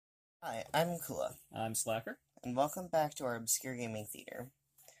Hi, I'm Koola, I'm Slacker. and welcome back to our Obscure Gaming Theater.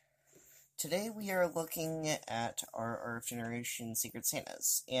 Today we are looking at our Generation Secret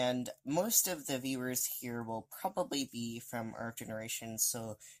Santas, and most of the viewers here will probably be from our Generation,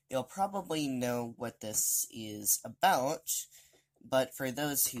 so they'll probably know what this is about, but for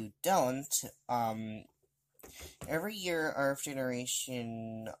those who don't, every year our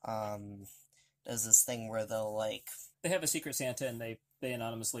Generation, does this thing where They have a Secret Santa and they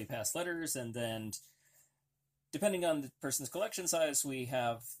anonymously pass letters, and then, depending on the person's collection size, we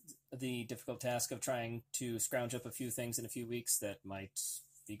have the difficult task of trying to scrounge up a few things in a few weeks that might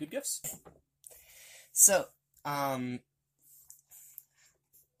be good gifts. So, I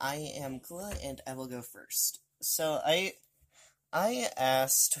am Kula, and I will go first. So I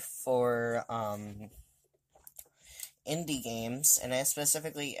asked for indie games, and I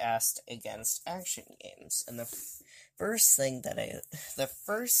specifically asked against action games. And the first thing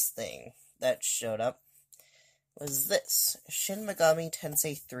that showed up was this: Shin Megami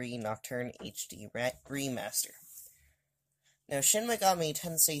Tensei 3 Nocturne HD Remaster. Now, Shin Megami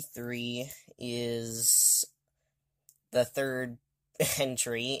Tensei 3 is the third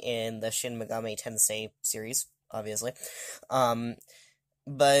entry in the Shin Megami Tensei series, obviously.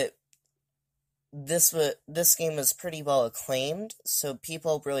 But this game was pretty well acclaimed, so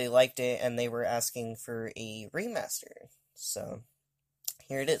people really liked it, and they were asking for a remaster. So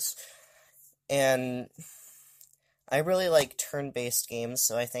here it is. And I really like turn-based games,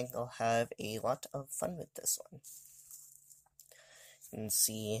 so I think I'll have a lot of fun with this one. You can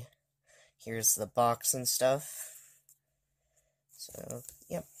see, here's the box and stuff. So,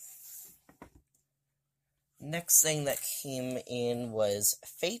 yep. Next thing that came in was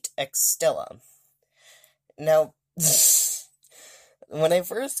Fate Extella. Now, when I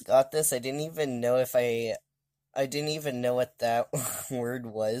first got this, I didn't even know what that word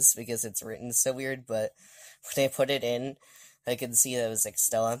was, because it's written so weird, but when I put it in, I could see that it was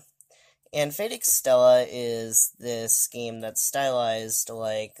Extella. And Fate Extella is this game that's stylized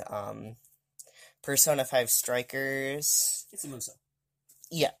like, Persona 5 Strikers. It's a Musa.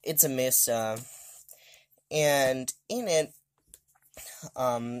 Yeah, it's a Musa. And in it,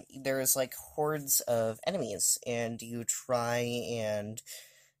 there's like hordes of enemies, and you try and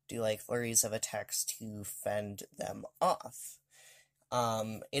do like flurries of attacks to fend them off.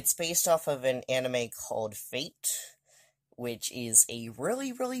 It's based off of an anime called Fate, which is a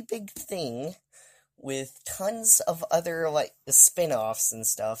really, really big thing with tons of other like spin-offs and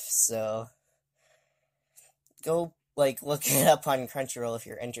stuff, so go look it up on Crunchyroll if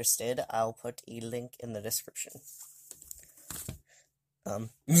you're interested. I'll put a link in the description.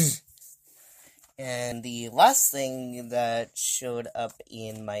 And the last thing that showed up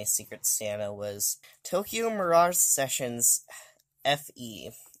in my Secret Santa was Tokyo Mirage Sessions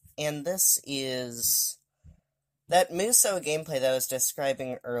FE. And this is that Muso gameplay that I was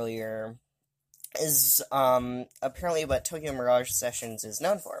describing earlier is apparently what Tokyo Mirage Sessions is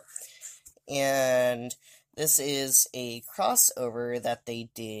known for. And this is a crossover that they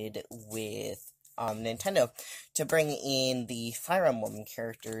did with Nintendo to bring in the Fire Emblem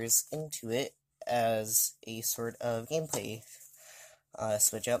characters into it as a sort of gameplay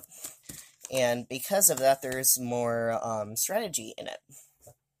switch up. And because of that, there's more strategy in it.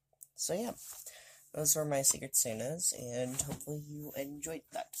 So yeah, those were my Secret Santas, and hopefully you enjoyed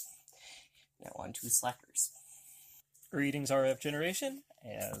that. Now on to Slackers. Greetings, RF Generation.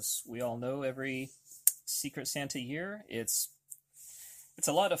 As we all know, every Secret Santa year, it's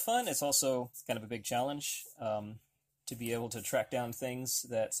a lot of fun. It's also kind of a big challenge to be able to track down things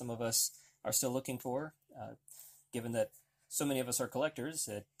that some of us are still looking for. Given that so many of us are collectors,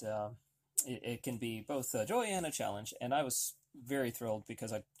 it can be both a joy and a challenge. And I was very thrilled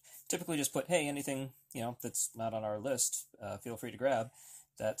because I typically just put, hey, anything that's not on our list, feel free to grab.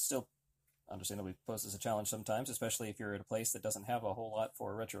 That still understandably poses a challenge sometimes, especially if you're at a place that doesn't have a whole lot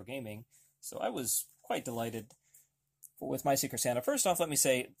for retro gaming. So I was quite delighted with my Secret Santa. First off, let me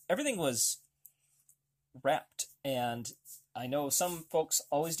say, everything was wrapped, and I know some folks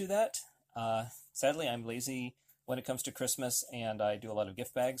always do that. Sadly, I'm lazy when it comes to Christmas, and I do a lot of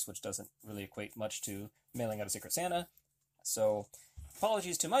gift bags, which doesn't really equate much to mailing out a Secret Santa. So,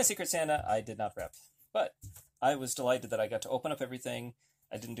 apologies to my Secret Santa, I did not wrap. But I was delighted that I got to open up everything.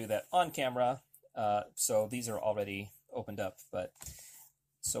 I didn't do that on camera, so these are already opened up. But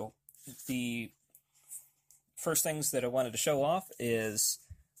so the first things that I wanted to show off is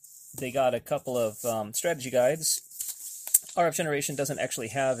they got a couple of strategy guides. RF Generation doesn't actually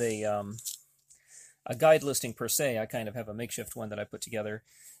have a guide listing per se. I kind of have a makeshift one that I put together.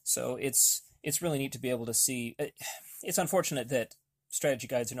 So it's really neat to be able to see. It's unfortunate that strategy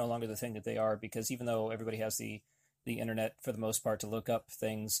guides are no longer the thing that they are, because even though everybody has the internet for the most part to look up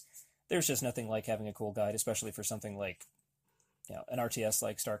things, there's just nothing like having a cool guide, especially for something like an RTS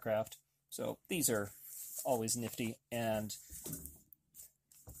like StarCraft. So these are always nifty, and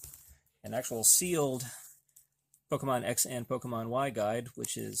an actual sealed Pokemon X and Pokemon Y guide,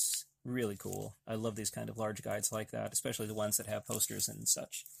 which is really cool. I love these kind of large guides like that, especially the ones that have posters and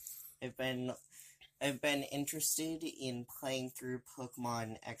such. I've been interested in playing through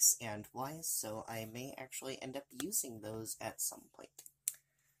Pokemon X and Y, so I may actually end up using those at some point.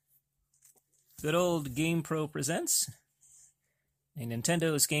 Good old Game Pro presents a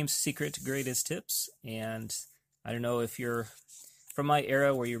Nintendo's Game Secret Greatest Tips, and I don't know if you're from my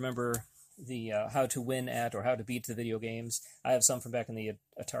era where you remember the how to win at or how to beat the video games. I have some from back in the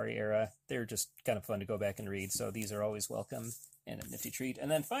Atari era. They're just kind of fun to go back and read, so these are always welcome and a nifty treat. And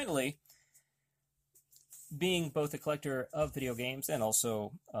then finally, being both a collector of video games and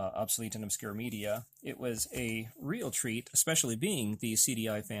also obsolete and obscure media, it was a real treat, especially being the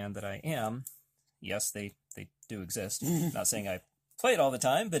CDI fan that I am. Yes, they do exist. Not saying I play it all the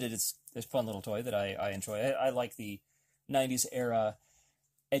time, but it's a fun little toy that I enjoy. I like the 90s era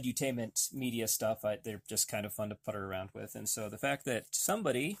edutainment media stuff. They're just kind of fun to putter around with. And so the fact that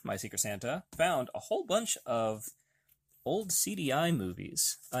somebody, my Secret Santa, found a whole bunch of old CDI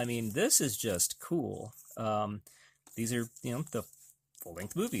movies. I mean, this is just cool. These are, the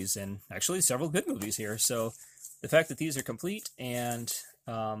full-length movies, and actually several good movies here. So the fact that these are complete and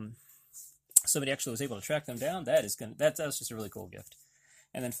somebody actually was able to track them down, that's just a really cool gift.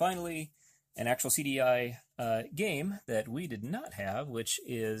 And then finally, an actual CDI game that we did not have, which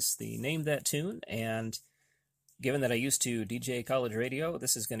is the Name That Tune. And given that I used to DJ college radio,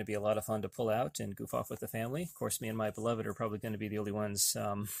 this is going to be a lot of fun to pull out and goof off with the family. Of course, me and my beloved are probably going to be the only ones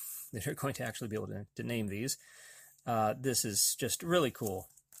that are going to actually be able to name these. This is just really cool.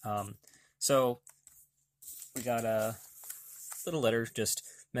 So we got a little letter just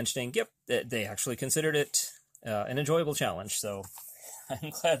mentioning, that they actually considered it an enjoyable challenge. So I'm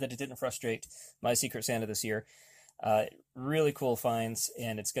glad that it didn't frustrate my Secret Santa this year. Really cool finds,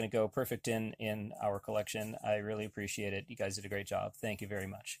 and it's going to go perfect in our collection. I really appreciate it. You guys did a great job. Thank you very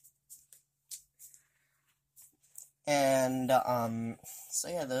much. And, so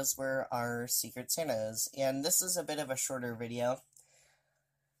yeah, those were our Secret Santas, and this is a bit of a shorter video.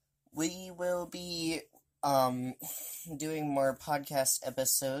 We will be, doing more podcast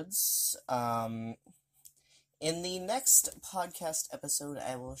episodes. In the next podcast episode,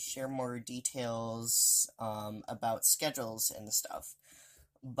 I will share more details, about schedules and stuff.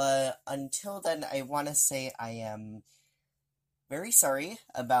 But until then, I want to say I am very sorry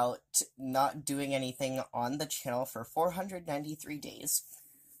about not doing anything on the channel for 493 days.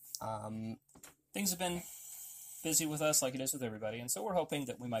 Things have been busy with us like it is with everybody, and so we're hoping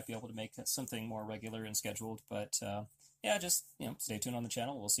that we might be able to make something more regular and scheduled. But just stay tuned on the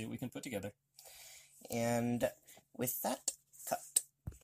channel. We'll see what we can put together. And with that,